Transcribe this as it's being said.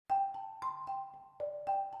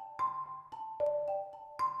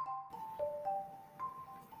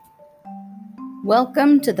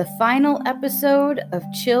Welcome to the final episode of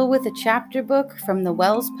Chill with a Chapter Book from the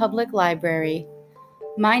Wells Public Library.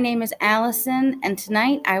 My name is Allison, and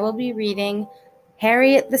tonight I will be reading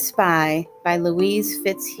Harriet the Spy by Louise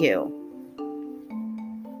Fitzhugh.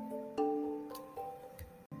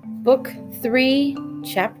 Book 3,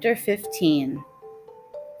 Chapter 15.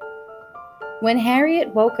 When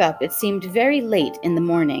Harriet woke up, it seemed very late in the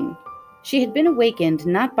morning. She had been awakened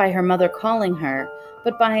not by her mother calling her,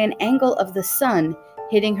 but by an angle of the sun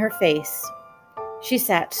hitting her face. She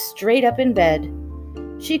sat straight up in bed.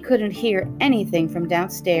 She couldn't hear anything from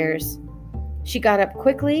downstairs. She got up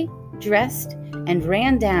quickly, dressed, and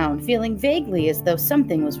ran down, feeling vaguely as though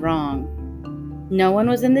something was wrong. No one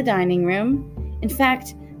was in the dining room. In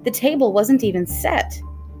fact, the table wasn't even set.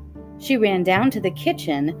 She ran down to the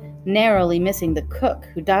kitchen, narrowly missing the cook,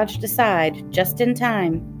 who dodged aside just in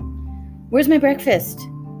time. "Where's my breakfast?"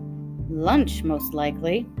 "Lunch, most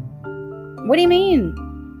likely." "What do you mean?"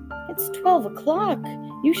 "It's 12 o'clock.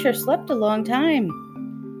 You sure slept a long time."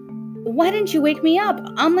 "Why didn't you wake me up?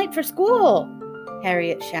 I'm late for school,"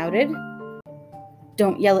 Harriet shouted.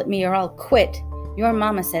 "Don't yell at me or I'll quit. Your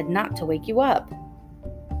mama said not to wake you up."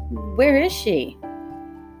 "Where is she?"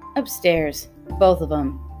 "Upstairs. Both of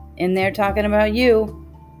them. In there talking about you."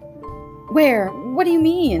 "Where? What do you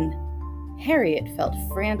mean?" Harriet felt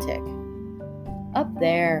frantic. "Up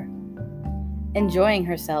there." Enjoying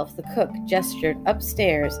herself, the cook gestured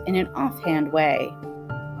upstairs in an offhand way.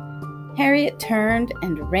 Harriet turned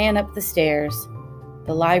and ran up the stairs.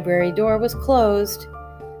 The library door was closed.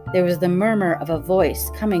 There was the murmur of a voice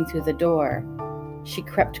coming through the door. She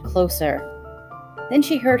crept closer. Then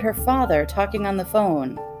she heard her father talking on the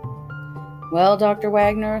phone. "Well, Dr.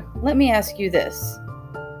 Wagner, let me ask you this."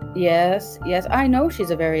 Yes, I know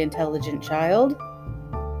she's a very intelligent child."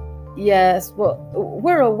 "Yes, well,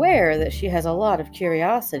 we're aware that she has a lot of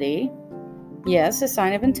curiosity." "Yes, a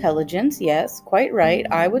sign of intelligence, yes, quite right,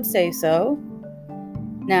 I would say so."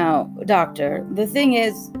 "Now, doctor, the thing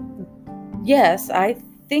is, yes, I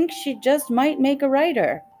think she just might make a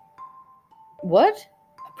writer." "What?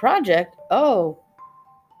 A project? Oh,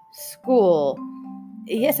 school.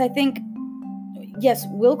 Yes, yes,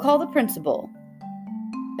 we'll call the principal."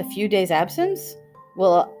 "A few days' absence?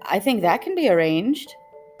 Well, I think that can be arranged."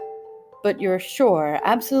 "But you're sure,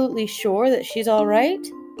 absolutely sure that she's all right?"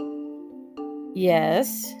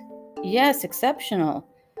 Yes, exceptional."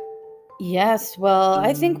 "Yes, well,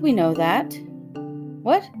 I think we know that."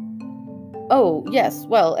 "What?" "Oh, yes,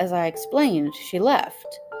 well, as I explained, she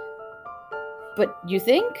left." "But you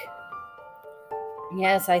think?"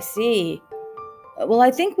 "Yes, I see. Well,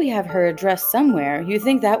 I think we have her address somewhere. You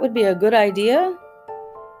think that would be a good idea?"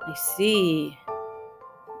 "I see.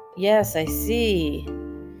 Yes, I see.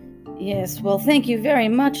 Yes, well, thank you very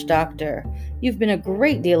much, Doctor. You've been a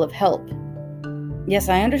great deal of help." "Yes,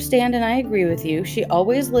 I understand and I agree with you. She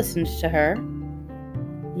always listened to her."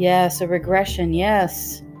 "Yes, a regression,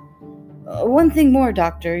 yes. One thing more,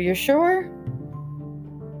 Doctor. You're sure?"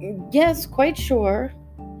 "Yes, quite sure."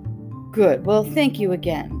 "Good. Well, thank you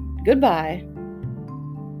again. Goodbye."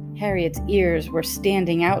 Harriet's ears were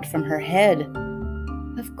standing out from her head.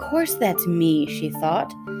 "Of course that's me," she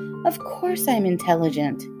thought. "Of course I'm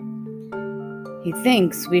intelligent." "He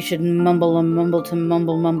thinks we should mumble to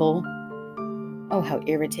mumble. Oh, how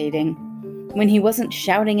irritating. When he wasn't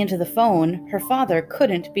shouting into the phone, her father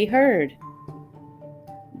couldn't be heard.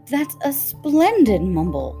 "That's a splendid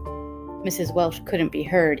mumble." Mrs. Welsh couldn't be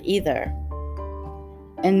heard either.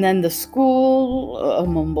 "And then the school, a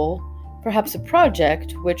mumble. Perhaps a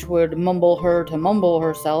project which would mumble her to mumble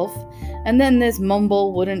herself, and then this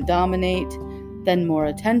mumble wouldn't dominate. Then more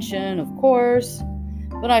attention, of course.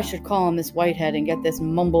 But I should call Miss Whitehead and get this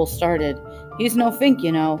mumble started. He's no fink,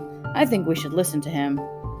 you know. I think we should listen to him."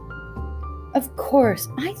 "Of course,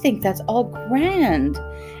 I think that's all grand.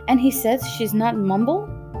 And he says she's not mumble?"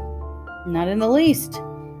 "Not in the least.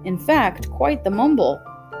 In fact, quite the mumble.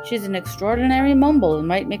 She's an extraordinary mumble and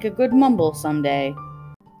might make a good mumble someday."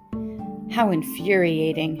 How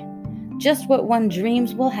infuriating. Just what one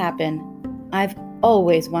dreams will happen. I've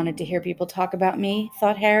always wanted to hear people talk about me,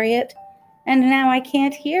 thought Harriet, and now I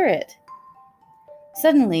can't hear it.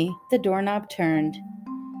 Suddenly, the doorknob turned.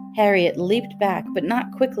 Harriet leaped back, but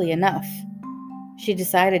not quickly enough. She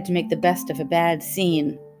decided to make the best of a bad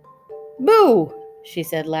scene. "Boo!" she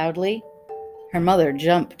said loudly. Her mother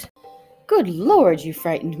jumped. "Good Lord, you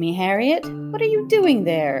frightened me, Harriet. What are you doing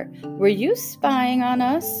there? Were you spying on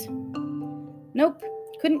us?" "Nope,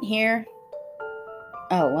 couldn't hear."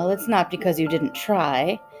 "Oh, well, it's not because you didn't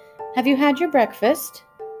try. Have you had your breakfast?"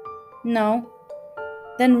 "No."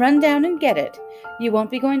 "Then run down and get it. You won't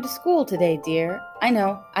be going to school today, dear. I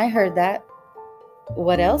know, I heard that."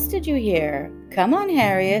 What else did you hear? Come on,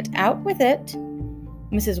 Harriet, out with it.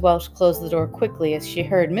 Mrs. Welsh closed the door quickly as she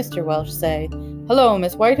heard Mr. Welsh say, Hello,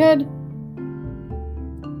 Miss Whitehead.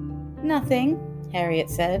 Nothing, Harriet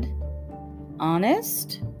said.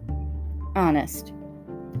 Honest? Honest.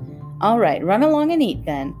 All right, run along and eat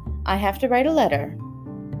then. I have to write a letter.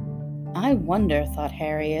 I wonder, thought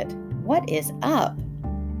Harriet, what is up?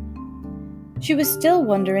 She was still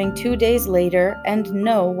wondering 2 days later and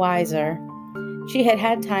no wiser. She had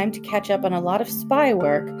had time to catch up on a lot of spy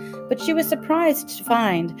work, but she was surprised to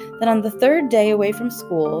find that on the 3rd day away from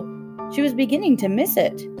school, she was beginning to miss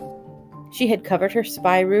it. She had covered her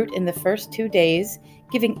spy route in the first 2 days,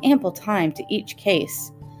 giving ample time to each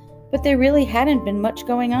case. But there really hadn't been much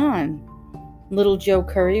going on. Little Joe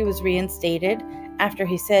Curry was reinstated after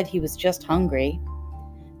he said he was just hungry.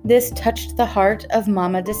 This touched the heart of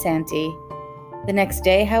Mama DeSanti. The next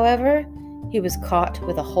day, however, he was caught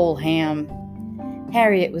with a whole ham.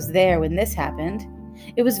 Harriet was there when this happened.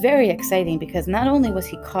 It was very exciting because not only was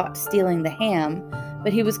he caught stealing the ham,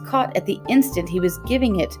 but he was caught at the instant he was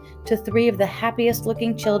giving it to 3 of the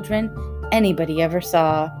happiest-looking children anybody ever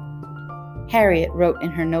saw. Harriet wrote in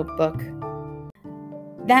her notebook,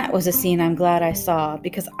 That was a scene I'm glad I saw,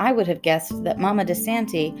 because I would have guessed that Mama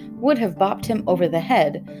DeSanti would have bopped him over the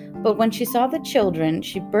head, but when she saw the children,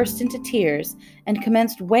 she burst into tears and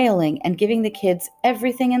commenced wailing and giving the kids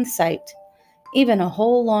everything in sight, even a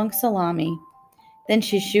whole long salami. Then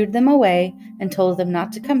she shooed them away and told them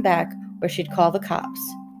not to come back or she'd call the cops.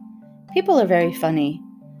 People are very funny.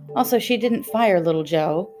 Also, she didn't fire little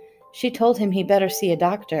Joe. She told him he better see a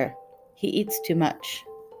doctor. He eats too much.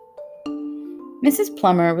 Mrs.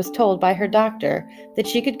 Plummer was told by her doctor that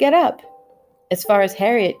she could get up. As far as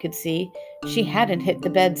Harriet could see, she hadn't hit the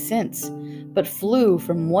bed since, but flew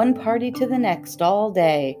from one party to the next all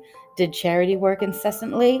day, did charity work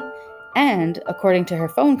incessantly, and, according to her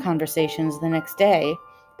phone conversations the next day,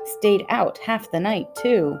 stayed out half the night,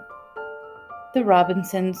 too. The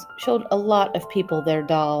Robinsons showed a lot of people their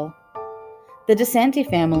doll. The DeSanti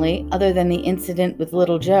family, other than the incident with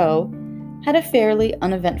little Joe, had a fairly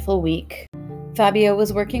uneventful week. Fabio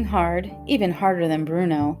was working hard, even harder than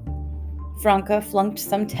Bruno. Franca flunked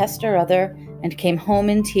some test or other and came home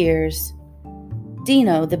in tears.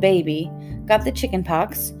 Dino, the baby, got the chicken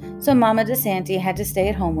pox, so Mama DeSanti had to stay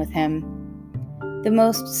at home with him. The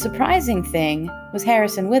most surprising thing was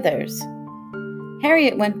Harrison Withers.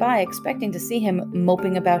 Harriet went by expecting to see him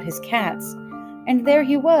moping about his cats, and there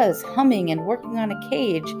he was, humming and working on a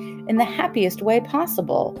cage in the happiest way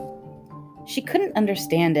possible. She couldn't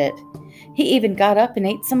understand it. He even got up and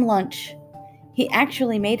ate some lunch. He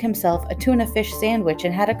actually made himself a tuna fish sandwich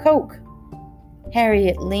and had a Coke.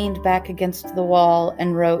 Harriet leaned back against the wall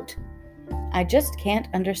and wrote, I just can't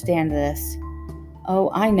understand this.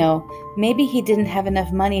 Oh, I know. Maybe he didn't have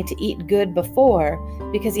enough money to eat good before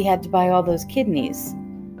because he had to buy all those kidneys.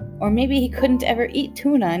 Or maybe he couldn't ever eat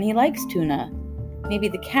tuna and he likes tuna. Maybe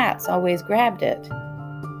the cats always grabbed it.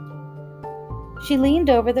 She leaned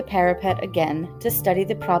over the parapet again to study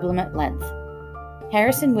the problem at length.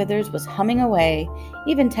 Harrison Withers was humming away,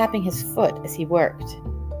 even tapping his foot as he worked.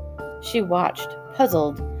 She watched,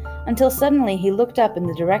 puzzled, until suddenly he looked up in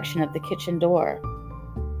the direction of the kitchen door.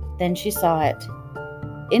 Then she saw it.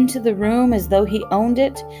 Into the room as though he owned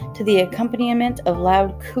it, to the accompaniment of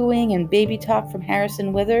loud cooing and baby talk from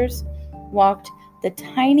Harrison Withers, walked the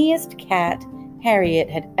tiniest cat Harriet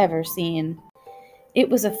had ever seen. It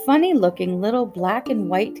was a funny-looking little black and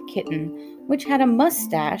white kitten, which had a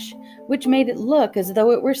mustache, which made it look as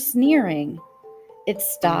though it were sneering. It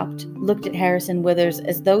stopped, looked at Harrison Withers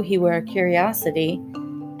as though he were a curiosity,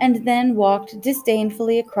 and then walked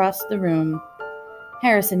disdainfully across the room.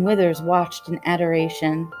 Harrison Withers watched in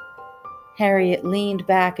adoration. Harriet leaned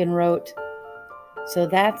back and wrote, So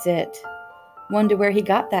that's it. Wonder where he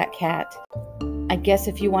got that cat. I guess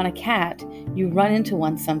if you want a cat, you run into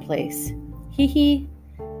one someplace. Hee hee.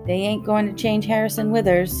 They ain't going to change Harrison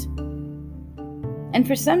Withers. And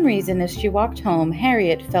for some reason, as she walked home,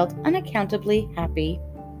 Harriet felt unaccountably happy.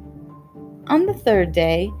 On the 3rd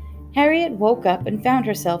day, Harriet woke up and found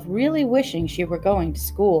herself really wishing she were going to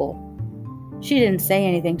school. She didn't say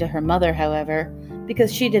anything to her mother, however,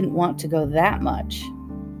 because she didn't want to go that much.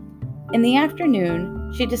 In the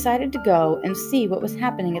afternoon, she decided to go and see what was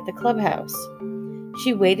happening at the clubhouse.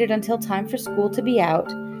 She waited until time for school to be out,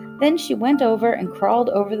 then she went over and crawled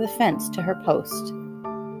over the fence to her post.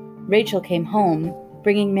 Rachel came home,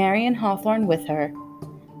 bringing Marion Hawthorne with her.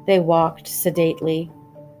 They walked sedately.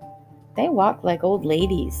 They walked like old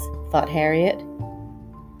ladies, thought Harriet.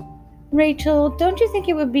 Rachel, don't you think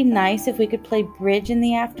it would be nice if we could play bridge in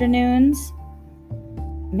the afternoons?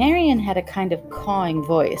 Marian had a kind of cawing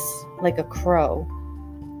voice, like a crow.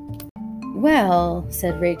 "Well,"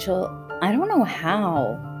 said Rachel, "I don't know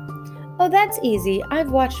how." "Oh, that's easy.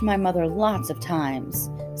 I've watched my mother lots of times,"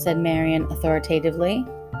 said Marian authoritatively.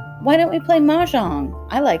 "Why don't we play mahjong?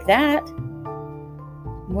 I like that."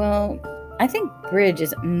 "Well, I think bridge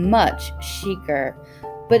is much chicer,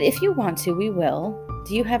 but if you want to, we will.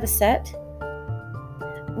 Do you have a set?"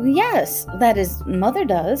 "Well, yes, that is, Mother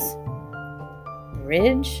does."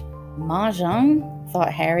 "Bridge? Mahjong?"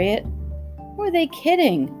 thought Harriet. Were they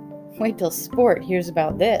kidding? Wait till Sport hears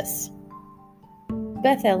about this.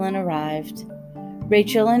 Beth Ellen arrived.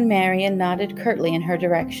 Rachel and Marian nodded curtly in her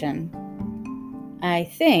direction. "I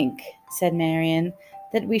think," said Marian,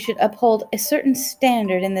 "that we should uphold a certain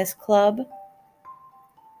standard in this club."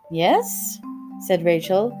 "Yes?" said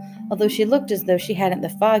Rachel, although she looked as though she hadn't the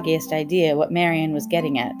foggiest idea what Marian was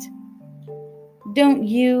getting at. "Don't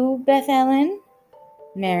you, Beth Ellen?"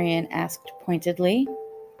 Marian asked pointedly.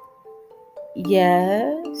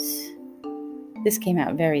 "Yes." This came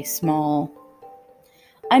out very small.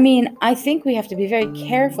 "I mean, I think we have to be very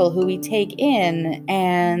careful who we take in,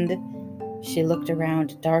 and," she looked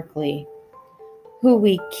around darkly, "who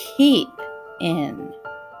we keep in."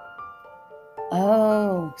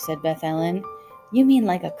 "Oh," said Beth Ellen, "you mean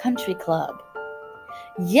like a country club?"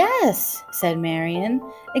 "Yes," said Marian,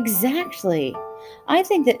 "exactly. I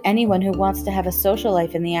think that anyone who wants to have a social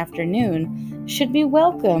life in the afternoon should be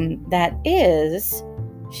welcome. That is,"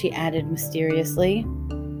 she added mysteriously,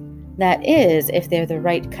 "that is, if they're the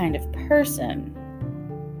right kind of person."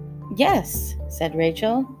 "Yes," said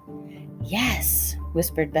Rachel. "Yes,"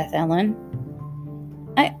 whispered Beth Ellen.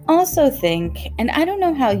 "I also think, and I don't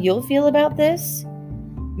know how you'll feel about this,"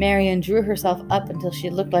 Marian drew herself up until she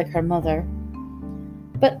looked like her mother,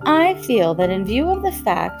 "but I feel that in view of the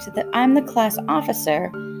fact that I'm the class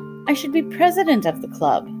officer, I should be president of the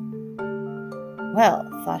club." "Well,"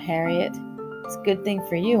 thought Harriet, "it's a good thing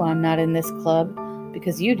for you I'm not in this club,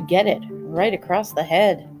 because you'd get it right across the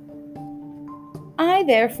head." "I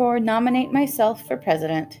therefore nominate myself for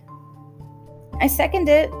president." "I second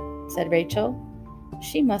it," said Rachel.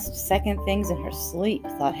 She must second things in her sleep,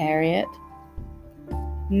 thought Harriet.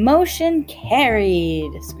 "Motion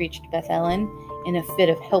carried," screeched Beth Ellen in a fit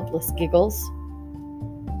of helpless giggles.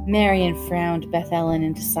 Marian frowned Beth Ellen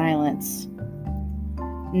into silence.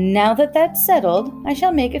 "Now that that's settled, I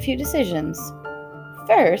shall make a few decisions.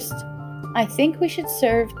 First, I think we should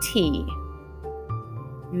serve tea."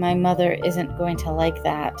 "My mother isn't going to like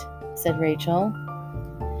that," said Rachel.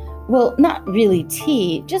 "Well, not really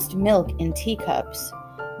tea, just milk in teacups.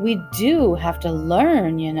 We do have to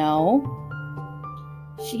learn, you know."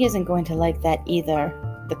 "She isn't going to like that either,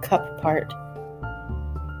 the cup part."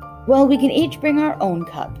 "Well, we can each bring our own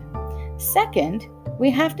cup. Second,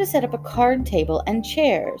 we have to set up a card table and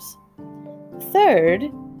chairs. Third,"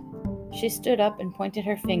 she stood up and pointed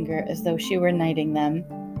her finger as though she were knighting them,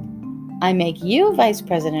 "I make you vice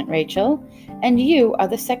president, Rachel, and you are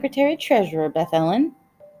the secretary-treasurer, Beth Ellen."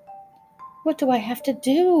 "What do I have to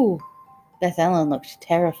do?" Beth Ellen looked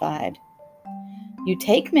terrified. "You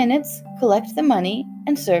take minutes, collect the money,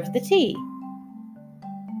 and serve the tea."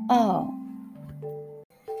 "Oh."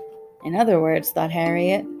 In other words, thought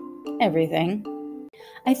Harriet, everything.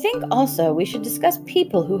 "I think also we should discuss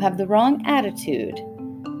people who have the wrong attitude."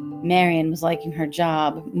 Marian was liking her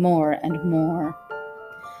job more and more.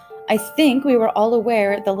 "I think we were all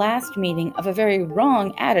aware at the last meeting of a very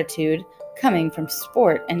wrong attitude coming from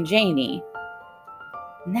Sport and Janey."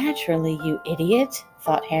 "Naturally, you idiot,"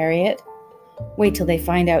 thought Harriet. "Wait till they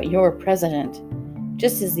find out you're president."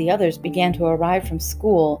 Just as the others began to arrive from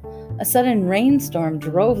school, a sudden rainstorm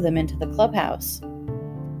drove them into the clubhouse.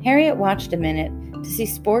 Harriet watched a minute to see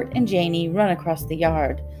Sport and Janey run across the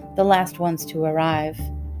yard, the last ones to arrive.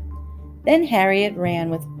 Then Harriet ran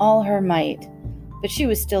with all her might, but she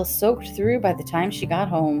was still soaked through by the time she got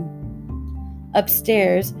home.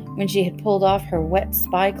 Upstairs, when she had pulled off her wet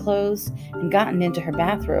spy clothes and gotten into her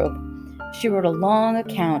bathrobe, she wrote a long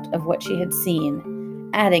account of what she had seen,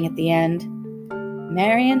 adding at the end,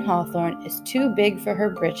 "Marian Hawthorne is too big for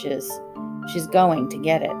her britches. She's going to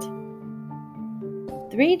get it."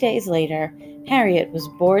 3 days later, Harriet was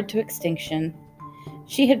bored to extinction.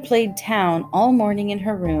 She had played town all morning in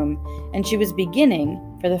her room, and she was beginning,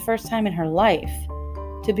 for the first time in her life,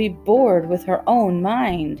 to be bored with her own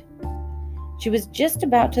mind. She was just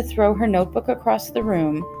about to throw her notebook across the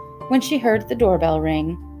room when she heard the doorbell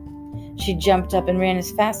ring. She jumped up and ran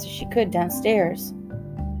as fast as she could downstairs.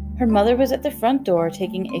 Her mother was at the front door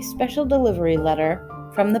taking a special delivery letter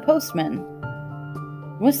from the postman.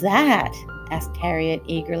 "What's that?" asked Harriet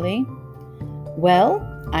eagerly. "Well,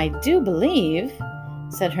 I do believe,"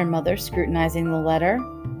 said her mother, scrutinizing the letter.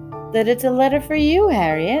 "That it's a letter for you,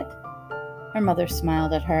 Harriet." Her mother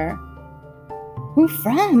smiled at her. "Who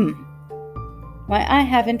from?" "Why, I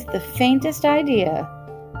haven't the faintest idea,"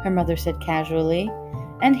 her mother said casually,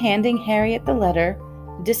 and handing Harriet the letter,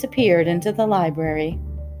 disappeared into the library.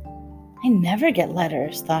 "I never get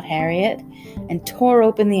letters," thought Harriet, and tore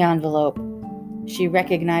open the envelope. She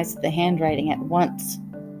recognized the handwriting at once.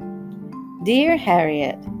 "Dear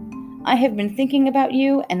Harriet, I have been thinking about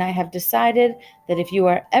you, and I have decided that if you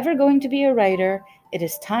are ever going to be a writer, it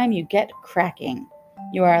is time you get cracking.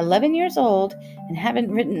 You are 11 years old and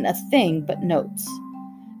haven't written a thing but notes.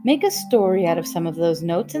 Make a story out of some of those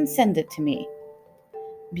notes and send it to me.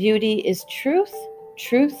 Beauty is truth,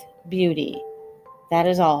 truth, beauty. That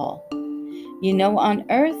is all. You know on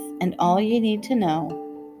earth and all you need to know.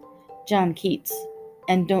 John Keats,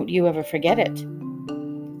 and don't you ever forget it.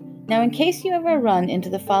 Now, in case you ever run into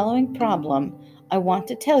the following problem, I want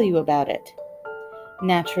to tell you about it.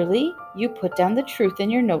 Naturally, you put down the truth in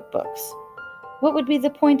your notebooks. What would be the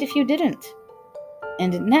point if you didn't?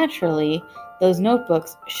 And naturally, those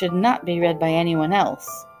notebooks should not be read by anyone else.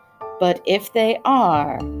 But if they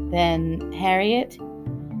are, then, Harriet,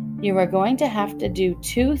 you are going to have to do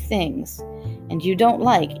two things, and you don't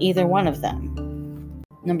like either one of them.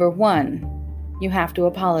 Number 1, you have to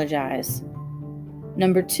apologize.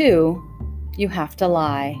 Number 2, you have to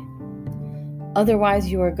lie.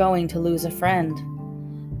 Otherwise, you are going to lose a friend.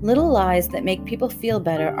 Little lies that make people feel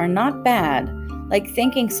better are not bad, like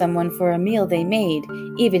thanking someone for a meal they made,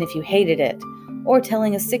 even if you hated it, or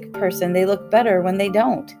telling a sick person they look better when they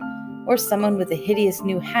don't, or someone with a hideous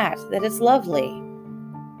new hat that it's lovely.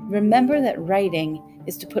 Remember that writing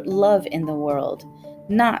is to put love in the world,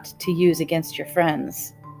 not to use against your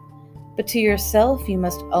friends. But to yourself, you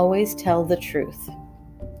must always tell the truth.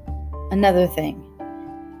 Another thing,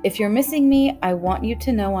 if you're missing me, I want you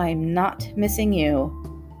to know I'm not missing you.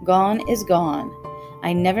 Gone is gone.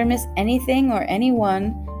 I never miss anything or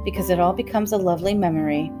anyone because it all becomes a lovely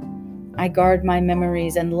memory. I guard my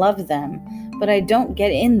memories and love them, but I don't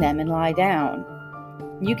get in them and lie down.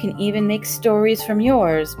 You can even make stories from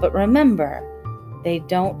yours, but remember, they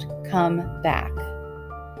don't come back.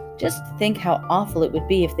 Just think how awful it would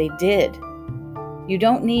be if they did. You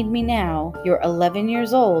don't need me now. You're 11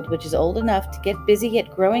 years old, which is old enough to get busy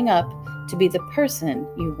at growing up to be the person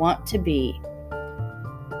you want to be.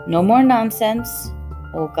 No more nonsense.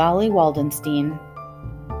 Oh, golly Waldenstein.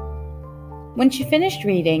 When she finished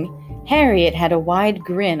reading, Harriet had a wide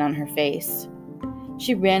grin on her face.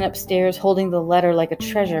 She ran upstairs holding the letter like a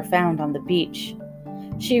treasure found on the beach.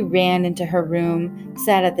 She ran into her room,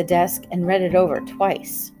 sat at the desk, and read it over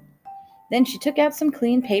twice. Then she took out some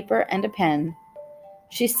clean paper and a pen.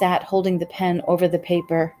 She sat holding the pen over the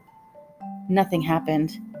paper. Nothing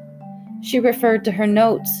happened. She referred to her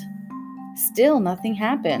notes. Still nothing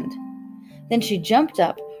happened. Then she jumped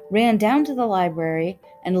up, ran down to the library,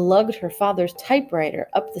 and lugged her father's typewriter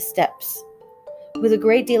up the steps. With a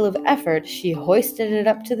great deal of effort, she hoisted it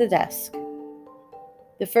up to the desk.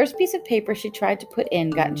 The first piece of paper she tried to put in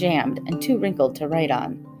got jammed and too wrinkled to write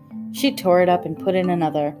on. She tore it up and put in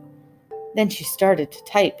another. Then she started to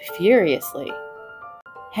type furiously.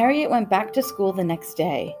 Harriet went back to school the next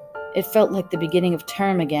day. It felt like the beginning of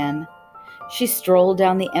term again. She strolled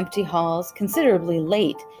down the empty halls, considerably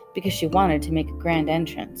late because she wanted to make a grand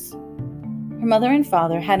entrance. Her mother and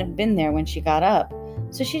father hadn't been there when she got up,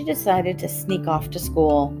 so she decided to sneak off to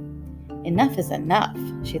school. Enough is enough,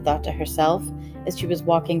 she thought to herself as she was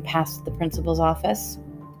walking past the principal's office.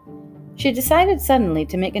 She decided suddenly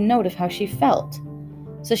to make a note of how she felt,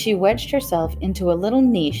 so she wedged herself into a little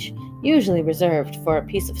niche usually reserved for a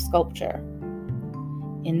piece of sculpture.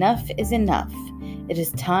 Enough is enough. It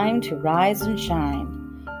is time to rise and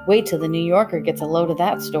shine. Wait till the New Yorker gets a load of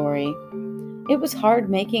that story. It was hard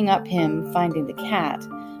making up him finding the cat,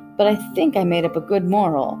 but I think I made up a good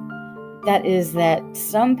moral. That is that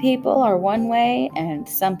some people are one way and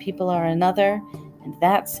some people are another, and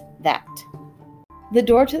that's that. The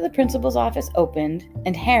door to the principal's office opened,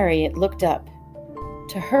 and Harriet looked up.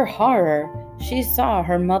 To her horror, she saw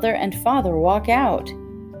her mother and father walk out.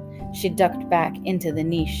 She ducked back into the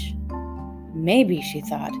niche. Maybe, she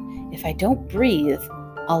thought, if I don't breathe,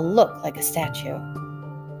 I'll look like a statue.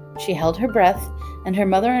 She held her breath, and her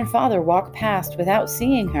mother and father walked past without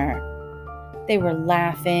seeing her. They were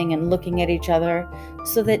laughing and looking at each other,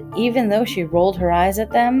 so that even though she rolled her eyes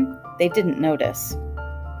at them, they didn't notice.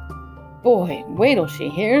 Boy, wait till she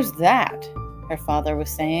hears that, her father was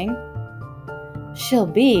saying. She'll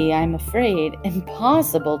be, I'm afraid,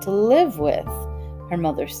 impossible to live with, her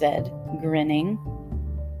mother said, grinning.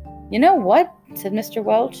 You know what? Said Mr.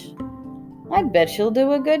 Welch. I bet she'll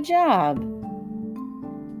do a good job."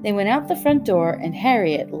 They went out the front door, and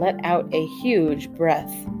Harriet let out a huge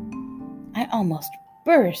breath. "I almost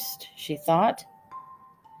burst," she thought.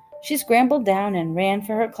 She scrambled down and ran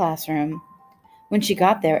for her classroom. When she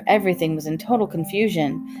got there, everything was in total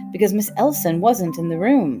confusion because Miss Elson wasn't in the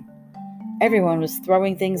room. Everyone was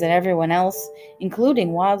throwing things at everyone else,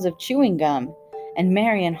 including wads of chewing gum, and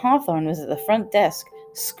Marian Hawthorne was at the front desk,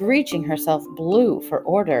 screeching herself blue for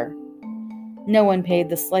order. No one paid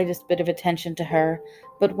the slightest bit of attention to her,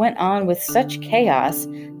 but went on with such chaos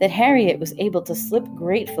that Harriet was able to slip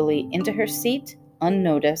gratefully into her seat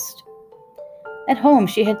unnoticed. At home,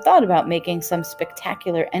 she had thought about making some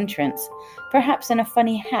spectacular entrance, perhaps in a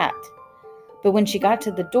funny hat. But when she got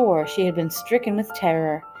to the door, she had been stricken with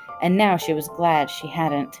terror, and now she was glad she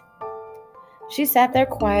hadn't. She sat there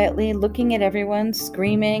quietly, looking at everyone,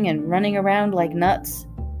 screaming and running around like nuts.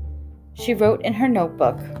 She wrote in her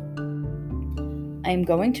notebook, "I am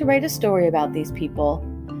going to write a story about these people.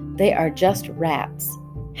 They are just rats.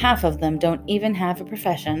 Half of them don't even have a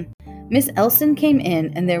profession." Miss Elson came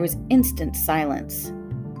in, and there was instant silence.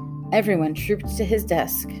 Everyone trooped to his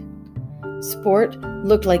desk. Sport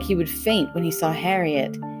looked like he would faint when he saw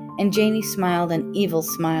Harriet, and Janey smiled an evil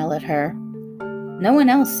smile at her. No one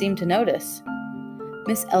else seemed to notice.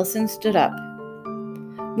 Miss Elson stood up.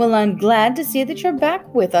 "Well, I'm glad to see that you're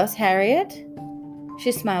back with us, Harriet."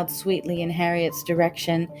 She smiled sweetly in Harriet's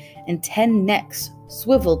direction, and 10 necks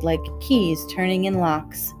swiveled like keys turning in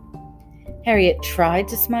locks. Harriet tried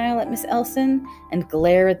to smile at Miss Elson and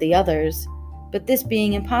glare at the others, but this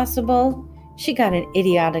being impossible, she got an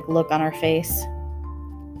idiotic look on her face.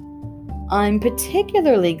 "I'm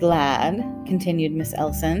particularly glad," continued Miss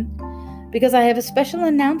Elson, "because I have a special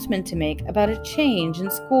announcement to make about a change in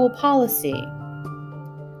school policy."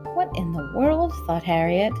 "What in the world," thought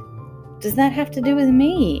Harriet, "does that have to do with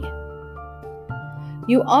me?"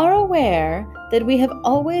 "You are aware that we have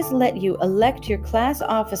always let you elect your class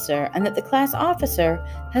officer, and that the class officer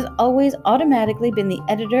has always automatically been the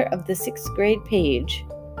editor of the 6th grade page.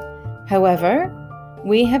 However,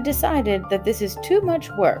 we have decided that this is too much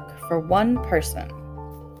work for one person."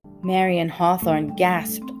 Marian Hawthorne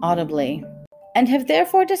gasped audibly, "and have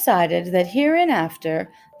therefore decided that hereinafter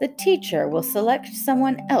the teacher will select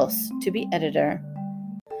someone else to be editor.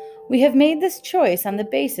 We have made this choice on the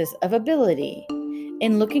basis of ability.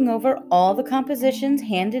 In looking over all the compositions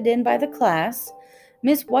handed in by the class,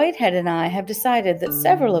 Miss Whitehead and I have decided that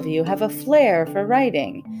several of you have a flair for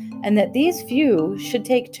writing, and that these few should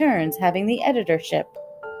take turns having the editorship.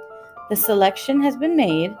 The selection has been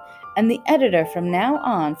made, and the editor from now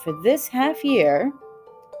on for this half year,"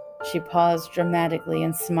 she paused dramatically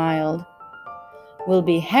and smiled, "will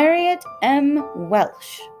be Harriet M.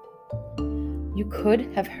 Welsh." You could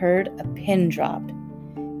have heard a pin drop.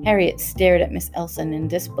 Harriet stared at Miss Elson in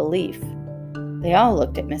disbelief. They all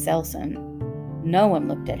looked at Miss Elson. No one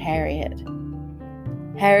looked at Harriet.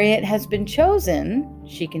 "Harriet has been chosen,"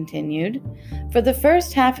 she continued, "for the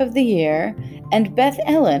first half of the year, and Beth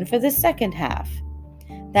Ellen for the second half.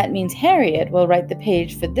 That means Harriet will write the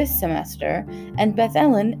page for this semester, and Beth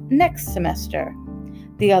Ellen next semester.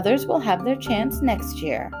 The others will have their chance next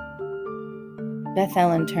year." Beth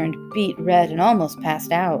Ellen turned beet red and almost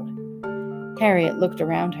passed out. Harriet looked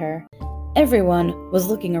around her. Everyone was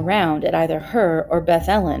looking around at either her or Beth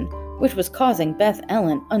Ellen, which was causing Beth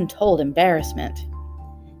Ellen untold embarrassment.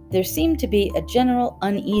 There seemed to be a general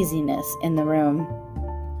uneasiness in the room.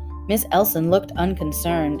 Miss Elson looked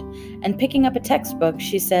unconcerned, and picking up a textbook,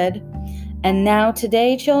 she said, "And now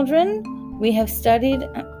today, children, we have studied—"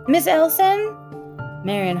 "Miss Elson?"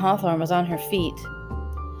 Marian Hawthorne was on her feet.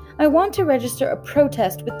 "I want to register a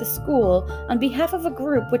protest with the school on behalf of a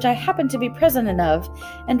group which I happen to be president of,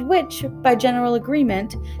 and which, by general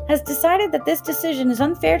agreement, has decided that this decision is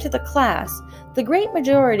unfair to the class, the great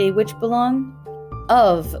majority which belong—"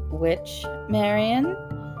 "Of which, Marian?"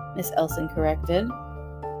 Miss Elson corrected.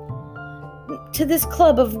 "To this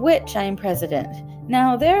club of which I am president.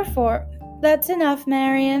 Now, therefore—" "That's enough,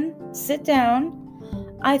 Marian. Sit down.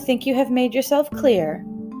 I think you have made yourself clear.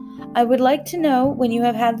 I would like to know when you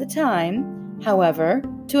have had the time, however,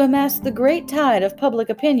 to amass the great tide of public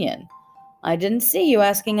opinion. I didn't see you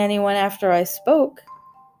asking anyone after I spoke."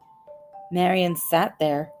 Marian sat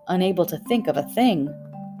there, unable to think of a thing.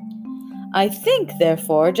 "I think,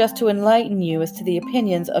 therefore, just to enlighten you as to the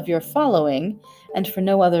opinions of your following, and for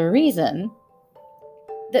no other reason,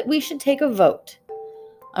 that we should take a vote.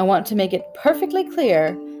 I want to make it perfectly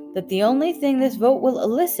clear that the only thing this vote will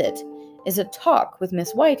elicit is a talk with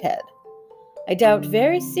Miss Whitehead. I doubt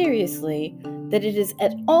very seriously that it is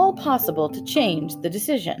at all possible to change the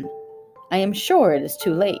decision. I am sure it is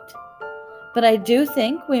too late. but I do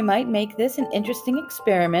think we might make this an interesting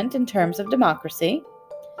experiment in terms of democracy.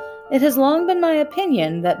 It has long been my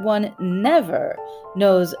opinion that one never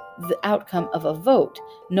knows the outcome of a vote,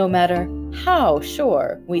 no matter how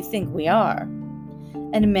sure we think we are.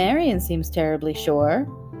 And Marian seems terribly sure.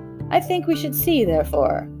 I think we should see,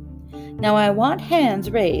 therefore. Now I want hands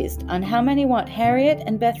raised on how many want Harriet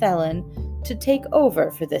and Beth Ellen to take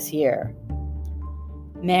over for this year.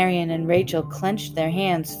 Marian and Rachel clenched their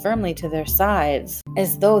hands firmly to their sides,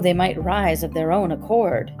 as though they might rise of their own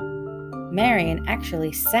accord. Marian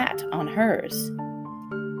actually sat on hers.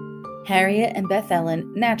 Harriet and Beth Ellen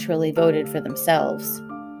naturally voted for themselves.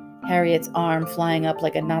 Harriet's arm flying up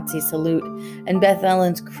like a Nazi salute, and Beth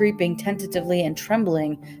Ellen's creeping tentatively and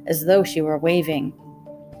trembling as though she were waving.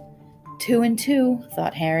 2 and 2,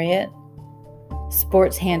 thought Harriet.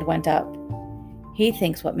 Sport's hand went up. He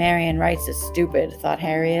thinks what Marian writes is stupid, thought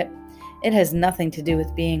Harriet. It has nothing to do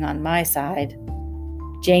with being on my side.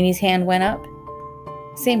 Janie's hand went up.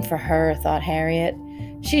 Same for her, thought Harriet.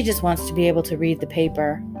 She just wants to be able to read the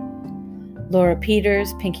paper. Laura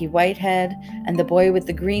Peters, Pinky Whitehead, and the boy with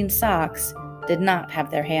the green socks did not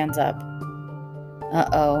have their hands up.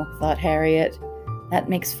 Uh-oh, thought Harriet. That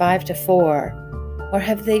makes 5 to 4. Or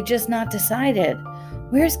have they just not decided?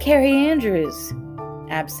 Where's Carrie Andrews?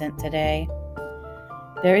 Absent today.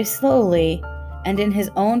 Very slowly, and in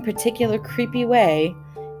his own particular creepy way,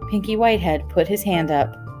 Pinky Whitehead put his hand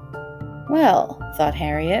up. Well, thought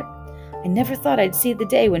Harriet, I never thought I'd see the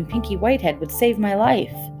day when Pinky Whitehead would save my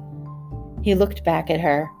life. He looked back at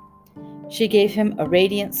her. She gave him a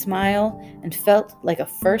radiant smile and felt like a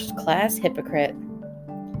first-class hypocrite.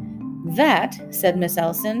 That, said Miss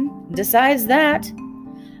Elson, decides that.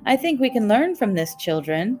 I think we can learn from this,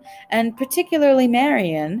 children, and particularly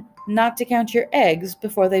Marian, not to count your eggs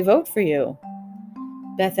before they vote for you.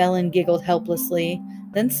 Beth Ellen giggled helplessly,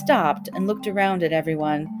 then stopped and looked around at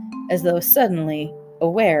everyone, as though suddenly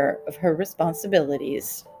aware of her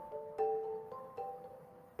responsibilities.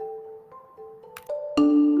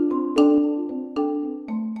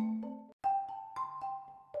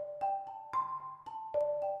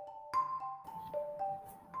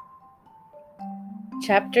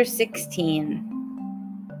 Chapter 16.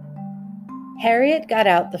 Harriet got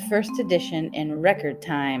out the first edition in record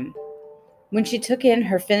time. When she took in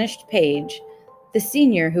her finished page, the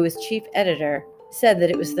senior who was chief editor said that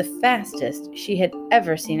it was the fastest she had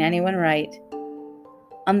ever seen anyone write.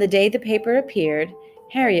 On the day the paper appeared,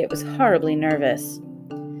 Harriet was horribly nervous.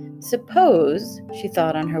 Suppose, she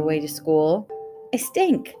thought on her way to school, I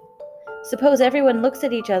stink. Suppose everyone looks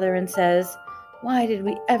at each other and says, why did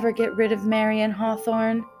we ever get rid of Marian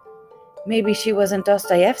Hawthorne? Maybe she wasn't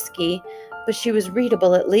Dostoevsky, but she was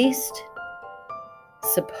readable at least.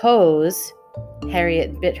 Suppose,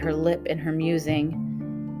 Harriet bit her lip in her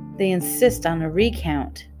musing, they insist on a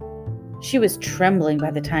recount. She was trembling by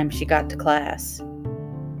the time she got to class.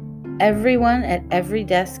 Everyone at every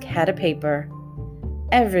desk had a paper.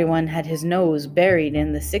 Everyone had his nose buried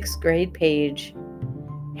in the 6th grade page.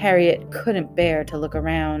 Harriet couldn't bear to look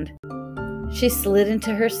around. She slid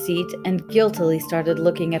into her seat and guiltily started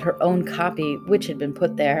looking at her own copy, which had been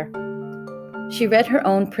put there. She read her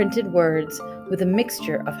own printed words with a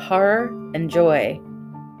mixture of horror and joy.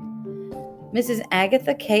 Mrs.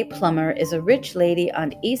 Agatha K. Plummer is a rich lady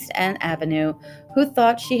on East End Avenue who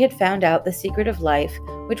thought she had found out the secret of life,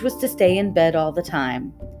 which was to stay in bed all the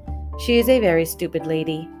time. She is a very stupid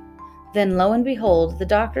lady. Then, lo and behold, the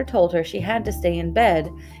doctor told her she had to stay in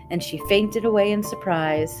bed, and she fainted away in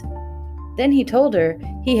surprise. Then he told her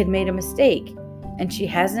he had made a mistake, and she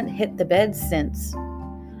hasn't hit the bed since.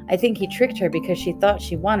 I think he tricked her because she thought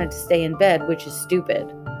she wanted to stay in bed, which is stupid.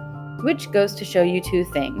 Which goes to show you 2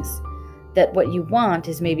 things. That what you want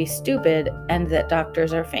is maybe stupid, and that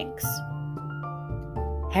doctors are finks.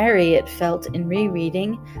 Harriet felt in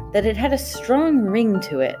rereading that it had a strong ring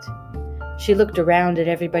to it. She looked around at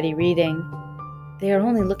everybody reading. They are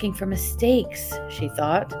only looking for mistakes, she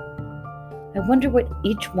thought. I wonder what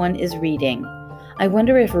each one is reading. I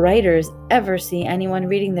wonder if writers ever see anyone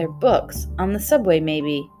reading their books, on the subway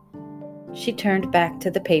maybe. She turned back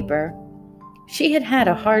to the paper. She had had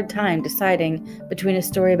a hard time deciding between a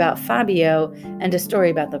story about Fabio and a story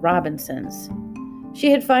about the Robinsons. She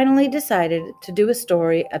had finally decided to do a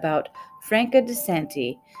story about Franca de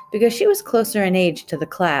Santi because she was closer in age to the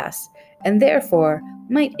class and therefore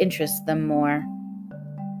might interest them more.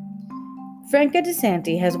 Franca de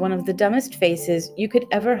Santi has one of the dumbest faces you could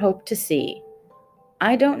ever hope to see.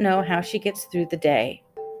 I don't know how she gets through the day.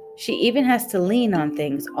 She even has to lean on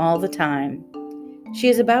things all the time. She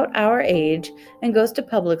is about our age and goes to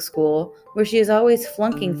public school where she is always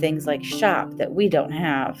flunking things like shop that we don't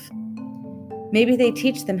have. Maybe they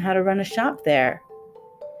teach them how to run a shop there.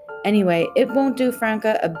 Anyway, it won't do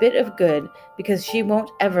Franca a bit of good because she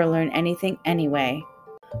won't ever learn anything anyway.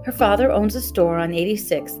 Her father owns a store on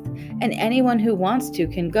 86th, and anyone who wants to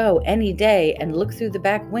can go any day and look through the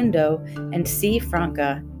back window and see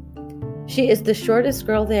Franca. She is the shortest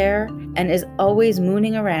girl there and is always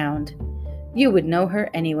mooning around. You would know her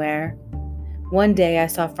anywhere. One day I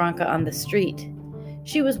saw Franca on the street.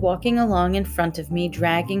 She was walking along in front of me,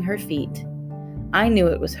 dragging her feet. I knew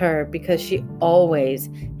it was her because she always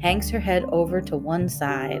hangs her head over to one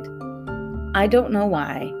side. I don't know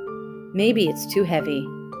why. Maybe it's too heavy.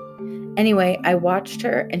 Anyway, I watched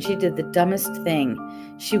her and she did the dumbest thing.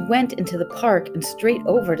 She went into the park and straight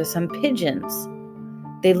over to some pigeons.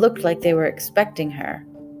 They looked like they were expecting her.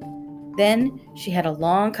 Then she had a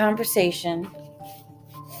long conversation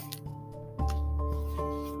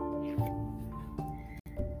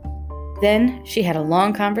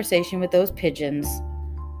with those pigeons.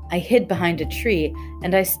 I hid behind a tree,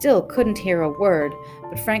 and I still couldn't hear a word,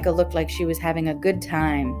 but Franca looked like she was having a good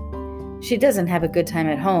time. She doesn't have a good time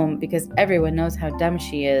at home because everyone knows how dumb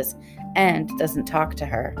she is and doesn't talk to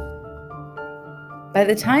her. By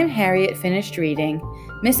the time Harriet finished reading,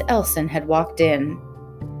 Miss Elson had walked in.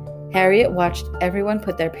 Harriet watched everyone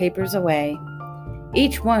put their papers away.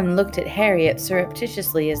 Each one looked at Harriet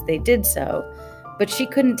surreptitiously as they did so, but she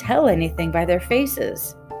couldn't tell anything by their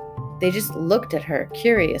faces. They just looked at her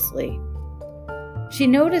curiously. She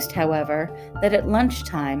noticed, however, that at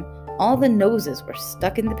lunchtime, all the noses were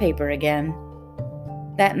stuck in the paper again.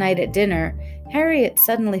 That night at dinner, Harriet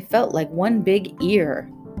suddenly felt like one big ear.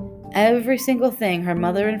 Every single thing her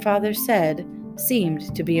mother and father said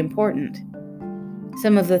seemed to be important.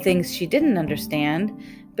 Some of the things she didn't understand,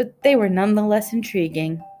 but they were nonetheless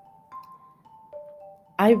intriguing.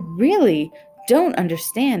 I really don't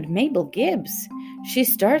understand Mabel Gibbs. She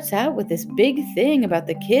starts out with this big thing about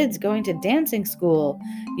the kids going to dancing school.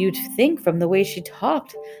 You'd think from the way she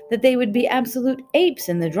talked that they would be absolute apes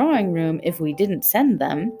in the drawing room if we didn't send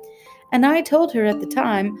them. And I told her at the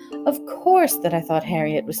time, of course, that I thought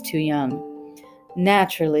Harriet was too young.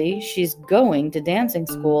 Naturally, she's going to dancing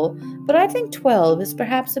school, but I think 12 is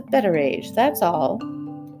perhaps a better age, that's all.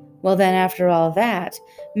 Well then, after all that,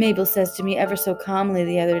 Mabel says to me ever so calmly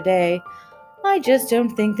the other day, I just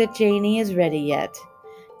don't think that Janie is ready yet.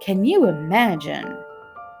 Can you imagine?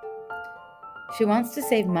 She wants to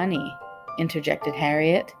save money, interjected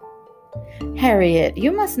Harriet. Harriet,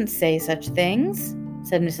 you mustn't say such things,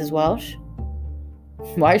 said Mrs. Welsh.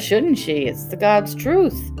 Why shouldn't she? It's the God's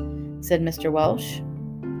truth, said Mr. Welsh.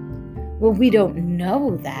 Well, we don't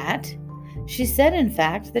know that. She said, in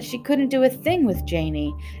fact, that she couldn't do a thing with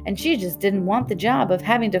Janie, and she just didn't want the job of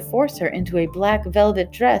having to force her into a black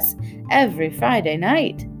velvet dress every Friday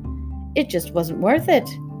night. It just wasn't worth it.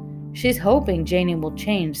 She's hoping Janie will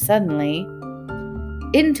change suddenly.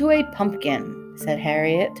 Into a pumpkin, said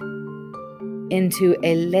Harriet. Into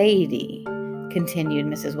a lady, continued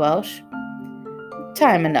Mrs. Welsh.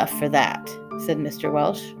 Time enough for that, said Mr.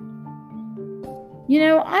 Welsh. You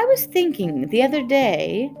know, I was thinking the other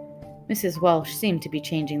day, Mrs. Welsh seemed to be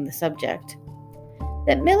changing the subject,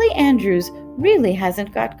 that Millie Andrews really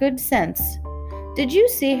hasn't got good sense. Did you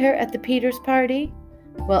see her at the Peters party?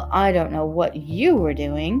 Well, I don't know what you were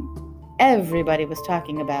doing. Everybody was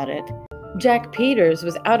talking about it. Jack Peters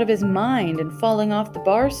was out of his mind and falling off the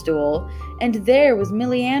bar stool, and there was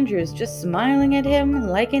Millie Andrews just smiling at him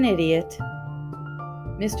like an idiot.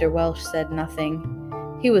 Mr. Welsh said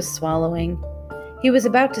nothing. He was swallowing. He was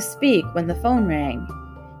about to speak when the phone rang.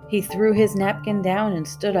 He threw his napkin down and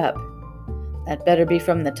stood up. That better be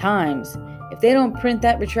from the Times. If they don't print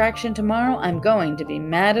that retraction tomorrow, I'm going to be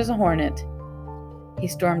mad as a hornet. He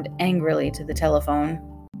stormed angrily to the telephone.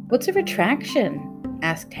 What's a retraction?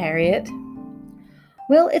 Asked Harriet.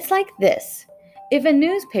 Well, it's like this. If a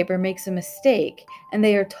newspaper makes a mistake and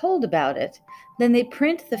they are told about it, then they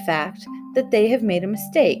print the fact that they have made a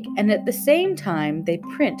mistake, and at the same time they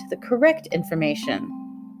print the correct information.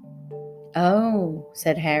 Oh,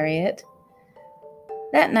 said Harriet.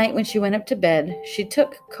 That night when she went up to bed, she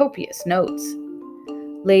took copious notes.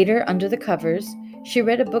 Later, under the covers, she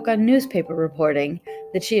read a book on newspaper reporting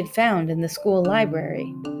that she had found in the school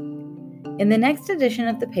library. In the next edition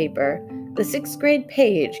of the paper, the 6th grade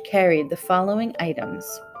page carried the following items.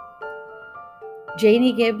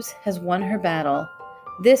 Janie Gibbs has won her battle.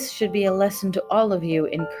 This should be a lesson to all of you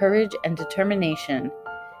in courage and determination.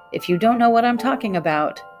 If you don't know what I'm talking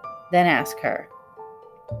about, then ask her.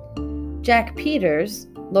 Jack Peters,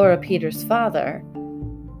 Laura Peters' father,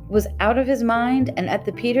 was out of his mind and at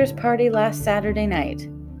the Peters party last Saturday night.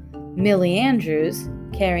 Millie Andrews,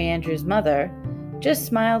 Carrie Andrews' mother, just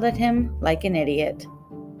smiled at him like an idiot.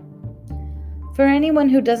 For anyone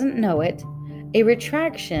who doesn't know it, a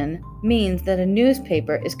retraction means that a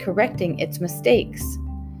newspaper is correcting its mistakes.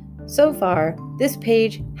 So far, this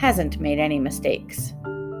page hasn't made any mistakes.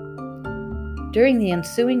 During the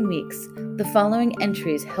ensuing weeks, the following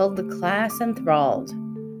entries held the class enthralled.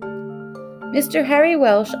 Mr. Harry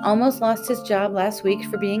Welsh almost lost his job last week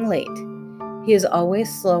for being late. He is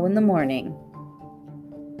always slow in the morning.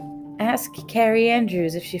 Ask Carrie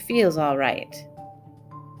Andrews if she feels all right.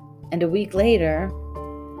 And a week later,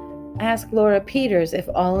 ask Laura Peters if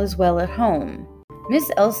all is well at home. Miss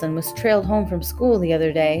Elson was trailed home from school the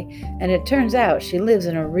other day, and it turns out she lives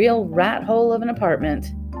in a real rat hole of an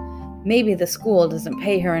apartment. Maybe the school doesn't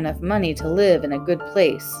pay her enough money to live in a good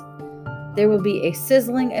place. There will be a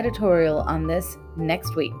sizzling editorial on this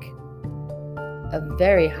next week. A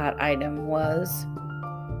very hot item was,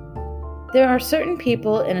 there are certain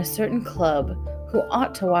people in a certain club who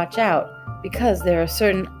ought to watch out because there are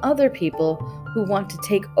certain other people who want to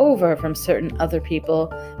take over from certain other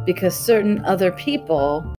people because certain other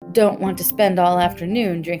people don't want to spend all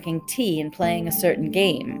afternoon drinking tea and playing a certain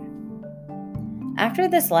game. After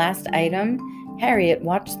this last item, Harriet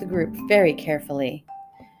watched the group very carefully.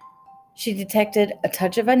 She detected a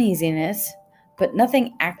touch of uneasiness, but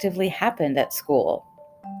nothing actively happened at school.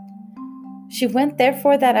 She went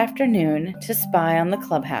therefore that afternoon to spy on the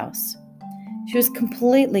clubhouse. She was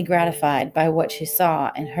completely gratified by what she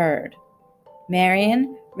saw and heard.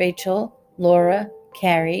 Marian, Rachel, Laura,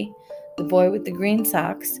 Carrie, the boy with the green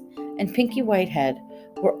socks, and Pinky Whitehead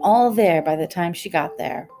were all there by the time she got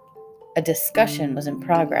there. A discussion was in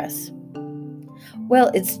progress.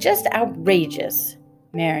 Well, it's just outrageous,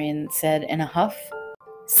 Marian said in a huff.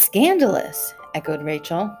 Scandalous, echoed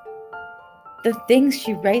Rachel. The things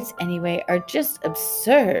she writes anyway are just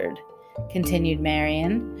absurd, continued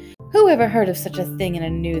Marian. Who ever heard of such a thing in a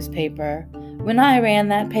newspaper? When I ran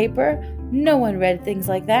that paper, no one read things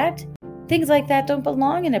like that. Things like that don't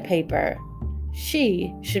belong in a paper.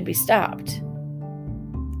 She should be stopped.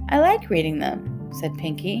 I like reading them, said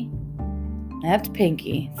Pinky. That's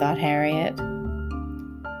Pinky, thought Harriet.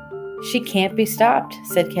 She can't be stopped,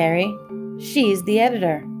 said Carrie. She's the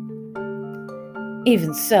editor.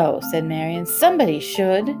 Even so, said Marian, somebody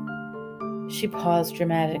should. She paused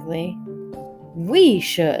dramatically. We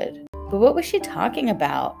should. But what was she talking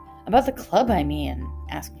about? About the club, I mean,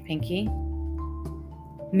 asked Pinky.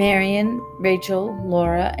 Marian, Rachel,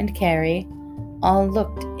 Laura, and Carrie all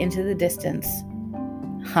looked into the distance.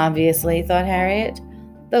 Obviously, thought Harriet,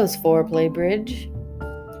 those four play bridge.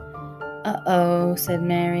 Uh-oh, said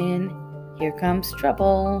Marian. Here comes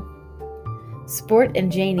trouble. Sport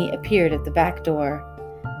and Janey appeared at the back door.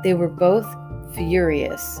 They were both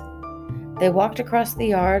furious. They walked across the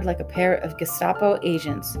yard like a pair of Gestapo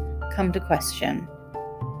agents come to question.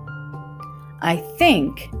 I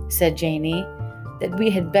think, said Janey, that we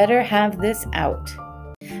had better have this out.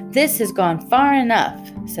 This has gone far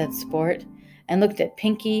enough, said Sport, and looked at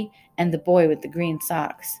Pinky and the boy with the green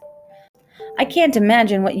socks. I can't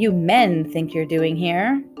imagine what you men think you're doing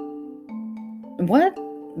here.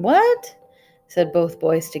 What? Said both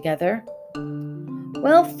boys together.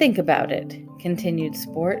 Well, think about it, continued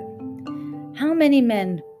Sport. How many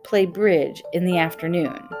men play bridge in the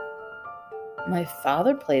afternoon? My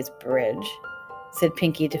father plays bridge, said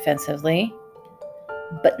Pinky defensively.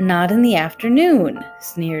 But not in the afternoon,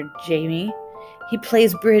 sneered Jamie. He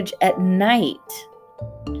plays bridge at night.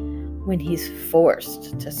 When he's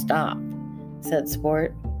forced to stop, said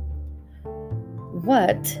Sport.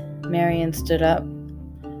 What, Marian stood up,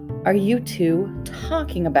 are you two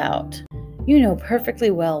talking about? You know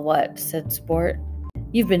perfectly well what, said Sport.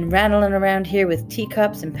 You've been rattling around here with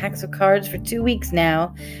teacups and packs of cards for 2 weeks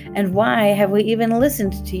now, and why have we even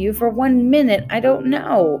listened to you for 1 minute, I don't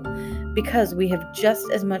know. Because we have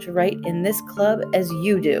just as much right in this club as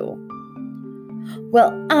you do.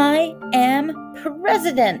 Well, I am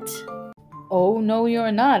president. Oh, no,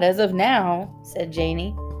 you're not, as of now, said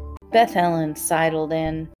Janey. Beth Ellen sidled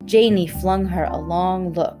in. Janey flung her a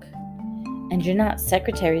long look. And you're not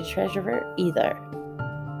secretary-treasurer either.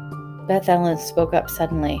 Beth Ellen spoke up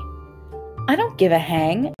suddenly. I don't give a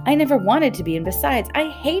hang. I never wanted to be, and besides, I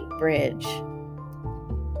hate bridge.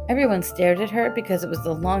 Everyone stared at her because it was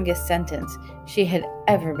the longest sentence she had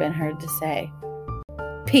ever been heard to say.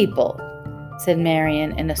 People, said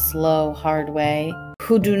Marian in a slow, hard way,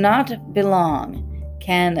 who do not belong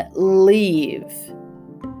can leave.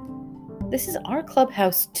 This is our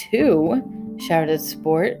clubhouse too, shouted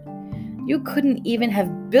Sport. You couldn't even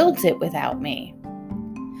have built it without me.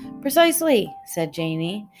 Precisely, said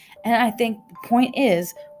Janey, And I think the point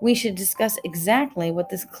is we should discuss exactly what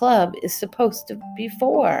this club is supposed to be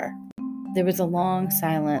for. There was a long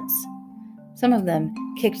silence. Some of them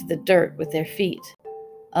kicked the dirt with their feet.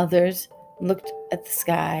 Others looked at the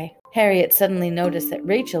sky. Harriet suddenly noticed that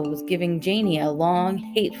Rachel was giving Janie a long,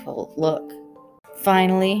 hateful look.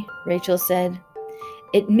 Finally, Rachel said,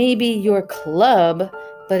 "It may be your club,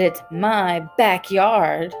 but it's my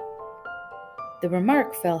backyard." The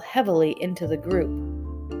remark fell heavily into the group.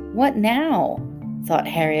 "What now?" thought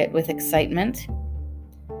Harriet with excitement.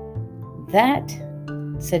 "That,"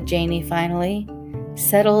 said Janie finally,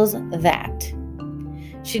 "settles that."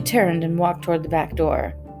 She turned and walked toward the back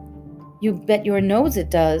door. "You bet your nose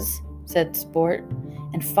it does," said Sport,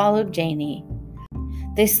 and followed Janie.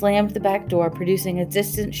 They slammed the back door, producing a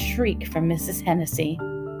distant shriek from Mrs. Hennessy.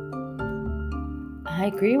 "I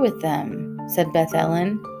agree with them," said Beth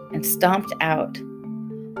Ellen, and stomped out.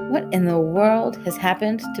 What in the world has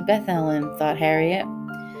happened to Beth Ellen, thought Harriet.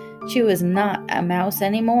 She was not a mouse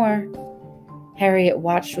anymore. Harriet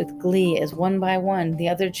watched with glee as one by one the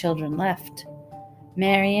other children left.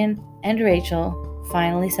 Marian and Rachel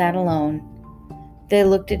finally sat alone. They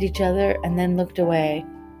looked at each other and then looked away.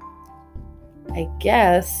 "I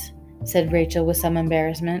guess," said Rachel with some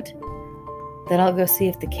embarrassment, "that I'll go see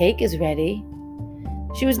if the cake is ready."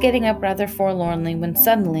 She was getting up rather forlornly when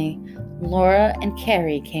suddenly Laura and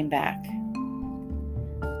Carrie came back.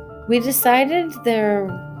 "We decided there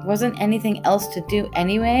wasn't anything else to do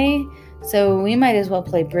anyway, so we might as well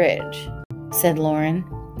play bridge," said Lauren.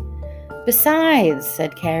 "Besides,"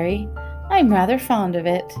 said Carrie, "I'm rather fond of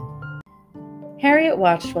it." Harriet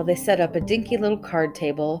watched while they set up a dinky little card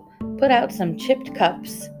table, put out some chipped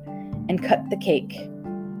cups, and cut the cake.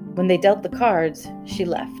 When they dealt the cards, she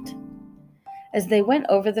left. As they went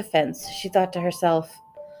over the fence, she thought to herself,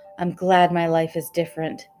 "I'm glad my life is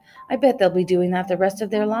different. I bet they'll be doing that the rest of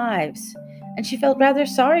their lives." And she felt rather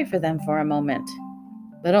sorry for them for a moment.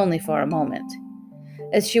 But only for a moment.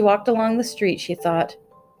 As she walked along the street, she thought,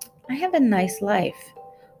 "I have a nice life.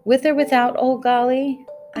 With or without old Golly,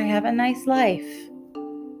 I have a nice life."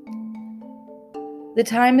 The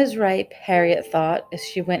time is ripe, Harriet thought as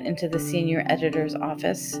she went into the senior editor's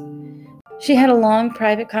office. She had a long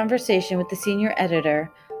private conversation with the senior editor,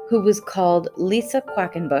 who was called Lisa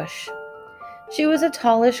Quackenbush. She was a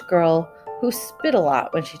tallish girl who spit a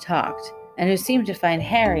lot when she talked, and who seemed to find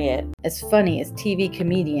Harriet as funny as TV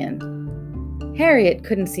comedian. Harriet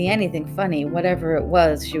couldn't see anything funny, whatever it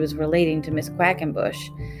was she was relating to Miss Quackenbush,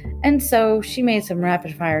 and so she made some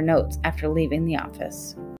rapid-fire notes after leaving the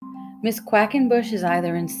office. "Miss Quackenbush is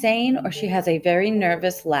either insane or she has a very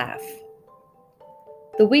nervous laugh."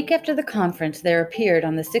 The week after the conference, there appeared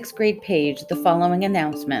on the 6th grade page the following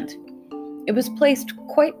announcement. It was placed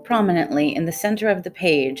quite prominently in the center of the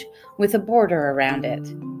page, with a border around it.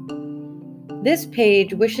 "This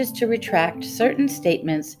page wishes to retract certain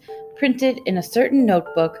statements printed in a certain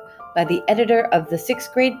notebook by the editor of the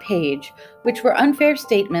 6th grade page, which were unfair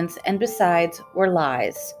statements and besides were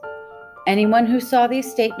lies. Anyone who saw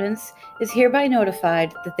these statements is hereby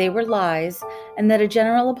notified that they were lies and that a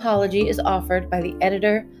general apology is offered by the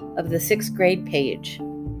editor of the 6th grade page."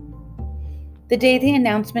 The day the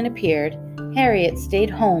announcement appeared, Harriet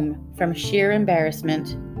stayed home from sheer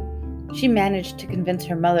embarrassment. She managed to convince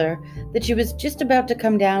her mother that she was just about to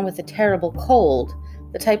come down with a terrible cold,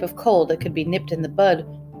 the type of cold that could be nipped in the bud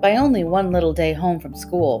by only one little day home from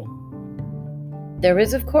school. There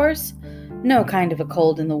is, of course, no kind of a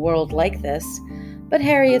cold in the world like this, but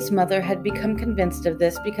Harriet's mother had become convinced of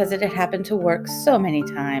this because it had happened to work so many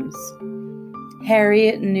times.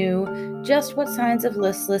 Harriet knew just what signs of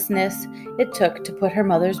listlessness it took to put her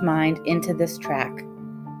mother's mind into this track.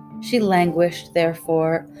 She languished,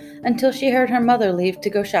 therefore, until she heard her mother leave to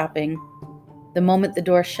go shopping. The moment the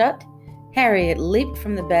door shut, Harriet leaped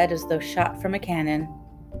from the bed as though shot from a cannon.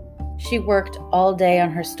 She worked all day on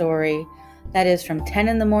her story, that is, from 10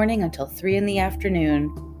 in the morning until 3 in the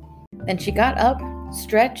afternoon. Then she got up,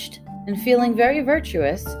 stretched, and feeling very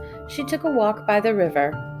virtuous, she took a walk by the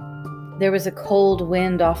river. There was a cold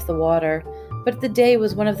wind off the water, but the day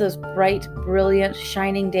was one of those bright, brilliant,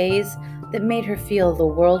 shining days that made her feel the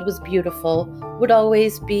world was beautiful, would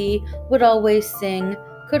always be, would always sing,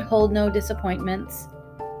 could hold no disappointments.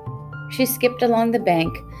 She skipped along the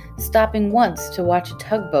bank, stopping once to watch a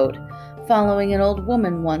tugboat, following an old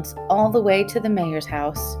woman once all the way to the mayor's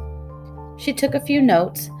house. She took a few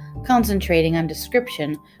notes, concentrating on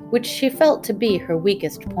description, which she felt to be her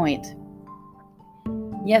weakest point.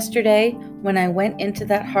 "Yesterday, when I went into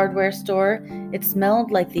that hardware store, it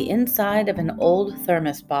smelled like the inside of an old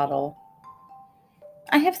thermos bottle.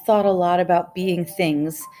 I have thought a lot about being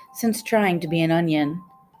things since trying to be an onion.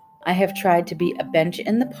 I have tried to be a bench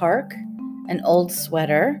in the park, an old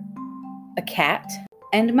sweater, a cat,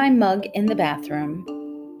 and my mug in the bathroom.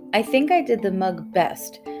 I think I did the mug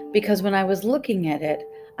best because when I was looking at it,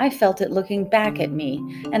 I felt it looking back at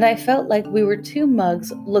me, and I felt like we were two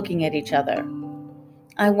mugs looking at each other.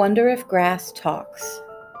 I wonder if grass talks.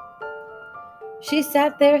 She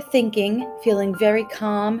sat there thinking, feeling very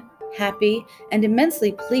calm, happy, and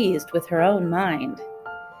immensely pleased with her own mind.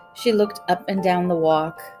 She looked up and down the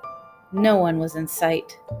walk. No one was in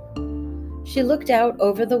sight. She looked out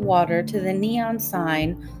over the water to the neon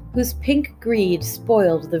sign whose pink greed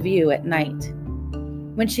spoiled the view at night.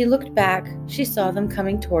 When she looked back, she saw them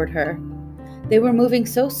coming toward her. They were moving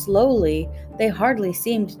so slowly, they hardly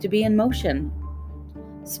seemed to be in motion.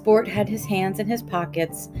 Sport had his hands in his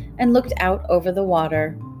pockets and looked out over the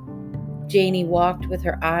water. Janie walked with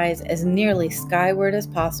her eyes as nearly skyward as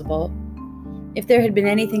possible. If there had been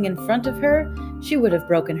anything in front of her, she would have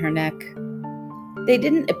broken her neck. They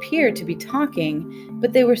didn't appear to be talking,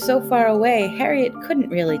 but they were so far away Harriet couldn't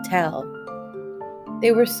really tell.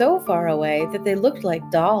 They were so far away that they looked like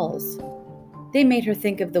dolls. They made her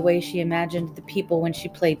think of the way she imagined the people when she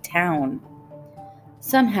played town.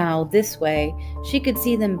 Somehow, this way, she could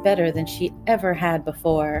see them better than she ever had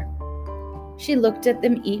before. She looked at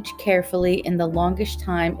them each carefully in the longish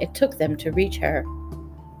time it took them to reach her.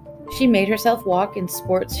 She made herself walk in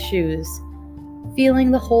Sport's shoes, feeling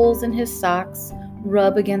the holes in his socks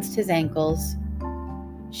rub against his ankles.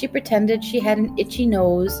 She pretended she had an itchy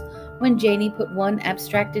nose when Janie put one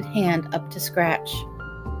abstracted hand up to scratch.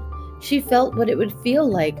 She felt what it would feel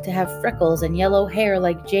like to have freckles and yellow hair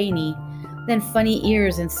like Janie, then funny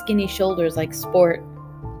ears and skinny shoulders like Sport.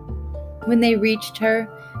 When they reached her,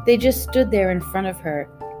 they just stood there in front of her,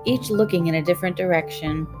 each looking in a different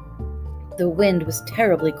direction. The wind was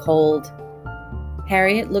terribly cold.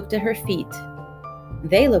 Harriet looked at her feet.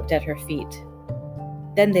 They looked at her feet.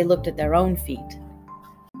 Then they looked at their own feet.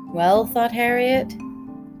 Well, thought Harriet.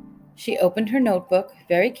 She opened her notebook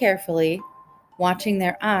very carefully, watching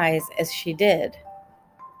their eyes as she did.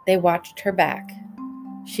 They watched her back.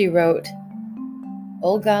 She wrote,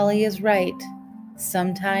 "Old Golly is right.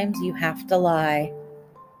 Sometimes you have to lie."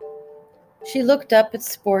 She looked up at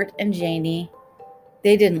Sport and Janie.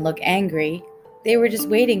 They didn't look angry. They were just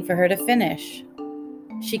waiting for her to finish.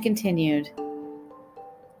 She continued,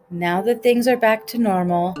 "Now that things are back to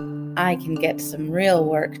normal, I can get some real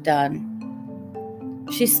work done."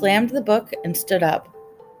 She slammed the book and stood up.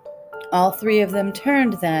 All three of them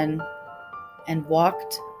turned then and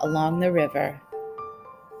walked along the river.